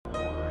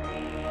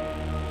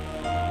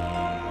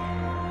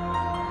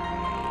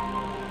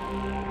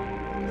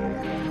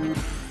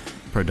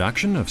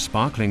Production of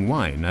sparkling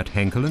wine at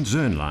Henkel &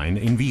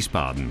 Söhnlein in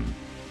Wiesbaden.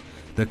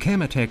 The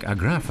Chematec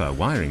Agrafa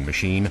wiring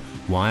machine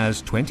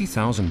wires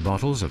 20,000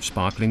 bottles of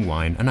sparkling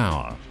wine an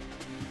hour.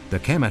 The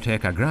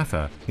Chematec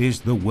Agrafa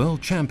is the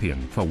world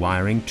champion for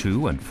wiring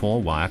 2- and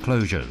 4-wire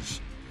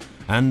closures.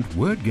 And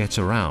word gets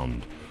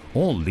around,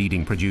 all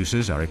leading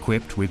producers are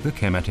equipped with the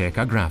Chematec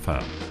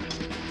Agrafa.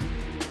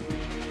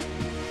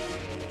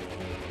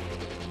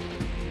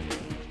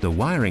 The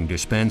wiring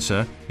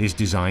dispenser is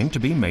designed to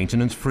be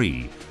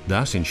maintenance-free,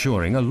 thus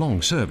ensuring a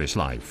long service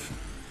life.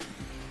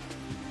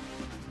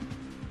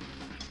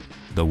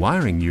 The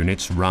wiring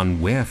units run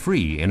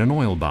wear-free in an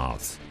oil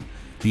bath.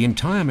 The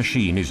entire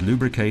machine is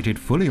lubricated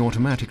fully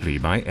automatically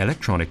by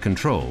electronic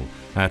control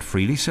at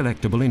freely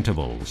selectable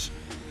intervals.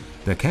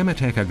 The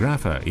Chematec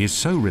Agrafa is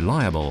so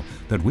reliable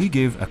that we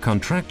give a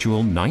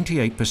contractual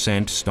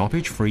 98%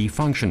 stoppage-free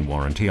function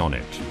warranty on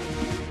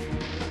it.